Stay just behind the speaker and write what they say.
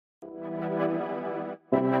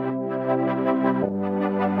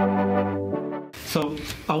So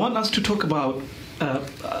I want us to talk about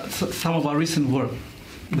some of our recent work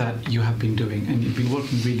that you have been doing, and you've been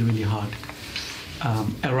working really, really hard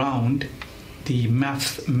around the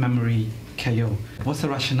maths memory KO. What's the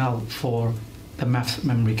rationale for the maths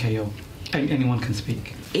memory KO? Anyone can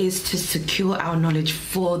speak. Is to secure our knowledge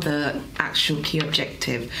for the actual key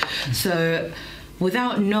objective. So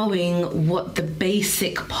without knowing what the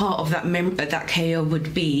basic part of that KO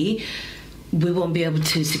would be, we won't be able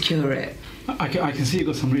to secure it. I can see you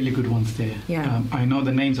got some really good ones there. Yeah. I know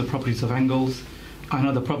the names of properties of angles. I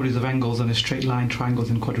know the properties of angles on a straight line, triangles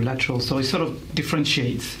and quadrilaterals. So it sort of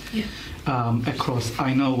differentiates across.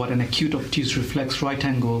 I know what an acute obtuse reflex right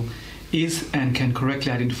angle is and can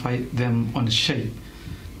correctly identify them on a shape.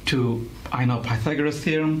 I know Pythagoras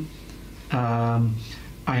theorem.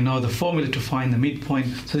 I know the formula to find the midpoint.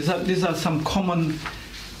 So these are some common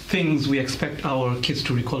things we expect our kids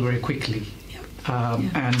to recall very quickly.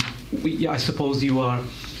 And I suppose you are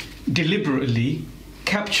deliberately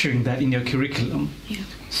capturing that in your curriculum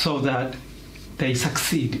so that they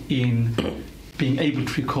succeed in being able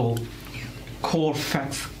to recall core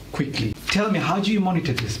facts quickly. Tell me, how do you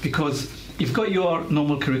monitor this? Because you've got your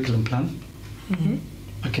normal curriculum plan,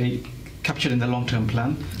 okay, captured in the long-term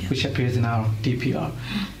plan, which appears in our DPR.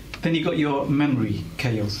 Then you got your memory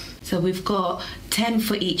chaos. So we've got 10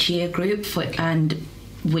 for each year group, and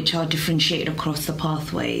which are differentiated across the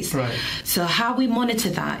pathways. Right. So how we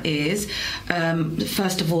monitor that is,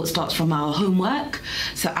 first of all, it starts from our homework.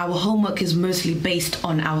 So our homework is mostly based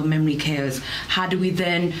on our memory KOs. How do we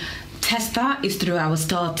then test that? Is through our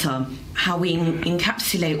starter. How we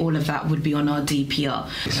encapsulate all of that would be on our DPR.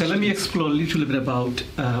 So let me explore a little bit about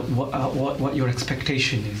what your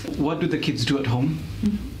expectation is. What do the kids do at home?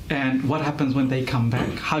 And what happens when they come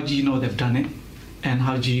back? How do you know they've done it? And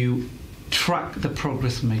how do you track the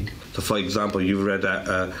progress made? So for example, you've read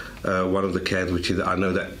one of the KOs, which is, I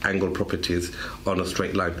know that angle properties on a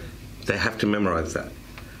straight line. They have to memorize that.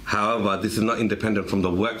 However, this is not independent from the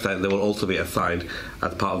work that they will also be assigned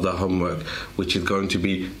as part of their homework, which is going to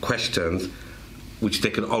be questions which they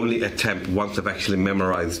can only attempt once they've actually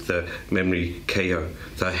memorized the memory KO.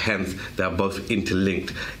 So hence, they're both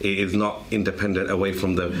interlinked. It is not independent away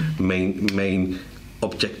from the main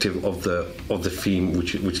objective of the theme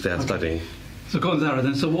which they are studying. So go on, Zara,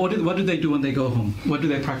 then. So what do they do when they go home? What do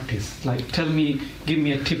they practice? Like, give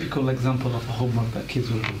me a typical example of a homework that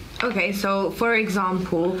kids will do. Okay, so for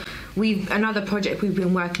example, another project we've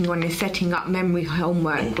been working on is setting up memory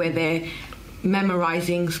homework where they're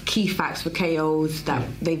memorizing key facts for KOs that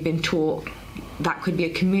they've been taught. That could be a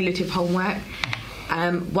cumulative homework.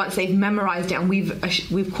 Once they've memorized it, and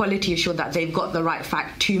we've quality assured that they've got the right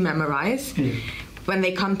fact to memorize. When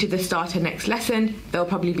they come to the starter next lesson, there'll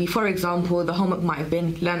probably be, for example, the homework might have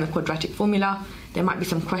been learn the quadratic formula. There might be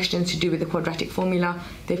some questions to do with the quadratic formula.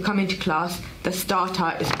 They've come into class, the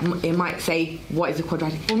starter, it might say, what is the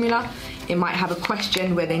quadratic formula? It might have a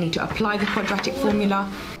question where they need to apply the quadratic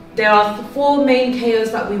formula. There are 4 main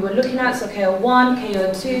KOs that we were looking at, so KO1,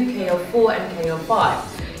 KO2, KO4 and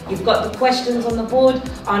KO5. You've got the questions on the board.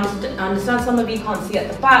 I understand some of you can't see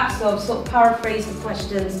at the back, so I've sort of paraphrased the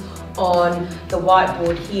questions on the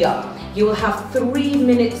whiteboard here. You will have 3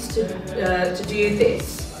 minutes to do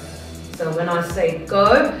this. So when I say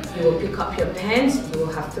go, you will pick up your pens. You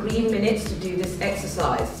will have 3 minutes to do this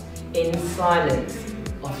exercise in silence.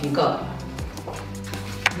 Off you go.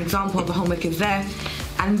 An example of the homework is there.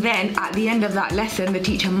 And then at the end of that lesson, the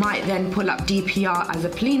teacher might then pull up DPR as a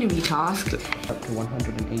plenary task. Up to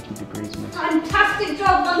 180 degrees. Fantastic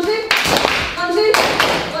job, 1, 2, 1, 2,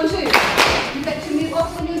 1, 2. You get to move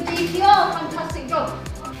off on your DPR, fantastic job.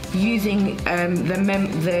 Using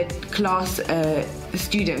the class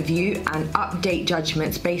student view and update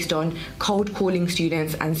judgments based on cold calling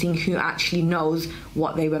students and seeing who actually knows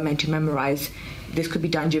what they were meant to memorize. This could be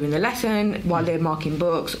done during the lesson, while they're marking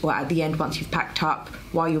books, or at the end once you've packed up,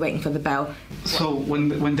 while you're waiting for the bell. So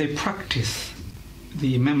when they practice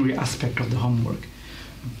the memory aspect of the homework,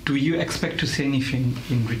 do you expect to see anything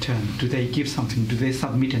in return? Do they give something? Do they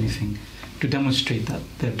submit anything to demonstrate that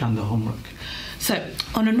they've done the homework? So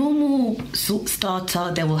on a normal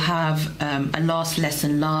starter, they will have a last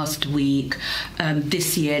lesson last week,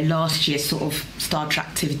 this year, last year sort of starter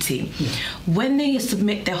activity. When they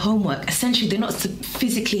submit their homework, essentially they're not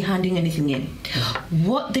physically handing anything in.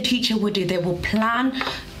 What the teacher will do, they will plan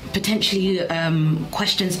potentially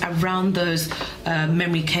questions around those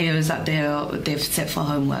memory KOs that they've set for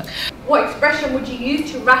homework. What expression would you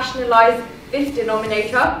use to rationalise this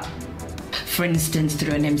denominator? For instance,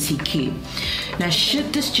 through an MCQ. Now,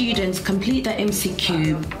 should the students complete that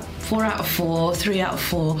MCQ 4 out of 4, 3 out of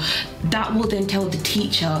 4, that will then tell the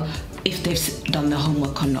teacher if they've done their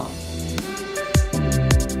homework or not.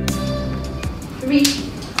 3,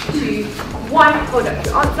 2, 1. Hold up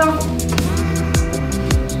your answer.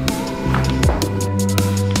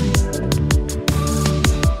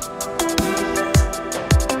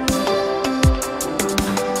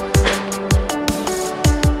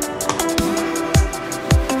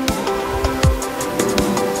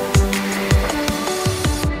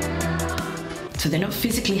 So they're not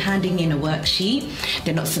physically handing in a worksheet,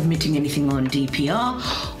 they're not submitting anything on DPR.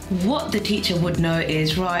 What the teacher would know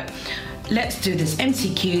is, right, let's do this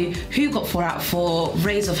MCQ, who got 4 out of 4,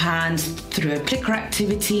 raise of hands through a clicker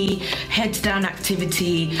activity, heads down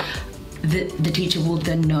activity. The teacher will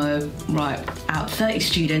then know, right, out of 30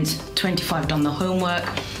 students, 25 done the homework.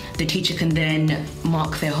 The teacher can then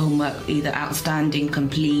mark their homework either outstanding,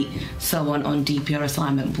 complete, so on DPR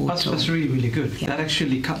assignment portal. That's really, really good. Yeah. That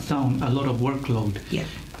actually cuts down a lot of workload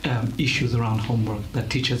issues around homework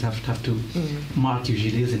that teachers have to mark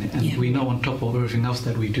usually, isn't it? And we know on top of everything else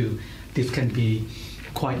that we do, this can be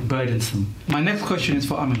quite burdensome. My next question is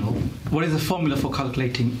for Aminul. What is the formula for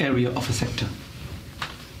calculating area of a sector?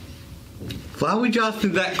 Why would you ask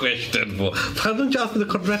me that question for? Why don't you ask me the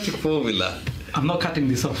quadratic formula? I'm not cutting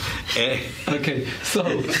this off. Okay, so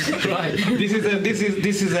right,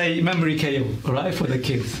 this is a memory KO, right, for the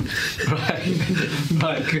kids,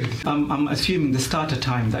 right, good. I'm assuming the starter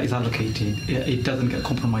time that is allocated, it doesn't get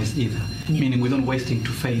compromised either, meaning we don't waste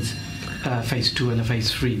into phase 2 and a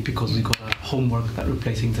phase 3 because we got a homework that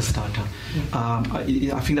replacing the starter. I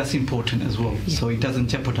think that's important as well, so it doesn't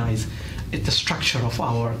jeopardize the structure of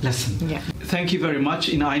our lesson. Thank you very much.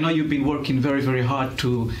 I know you've been working very, very hard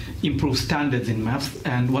to improve standards in maths,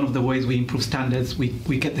 and one of the ways we improve standards, we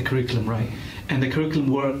get the curriculum right. And the curriculum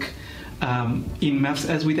work in maths,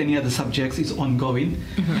 as with any other subjects, is ongoing.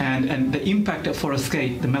 And the impact of Forest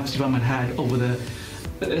Gate, the maths department had over the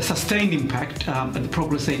sustained impact, the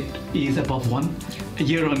progress rate is above 1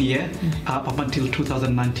 year on year, up until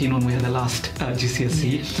 2019 when we had the last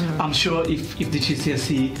GCSE. I'm sure if the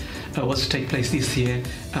GCSE was to take place this year,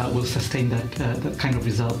 we'll sustain that kind of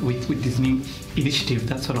result with this new initiative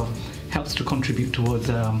that sort of helps to contribute towards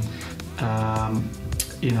the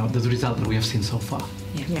result that we have seen so far.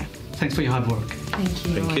 Thanks for your hard work. Thank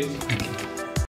you. Thank you.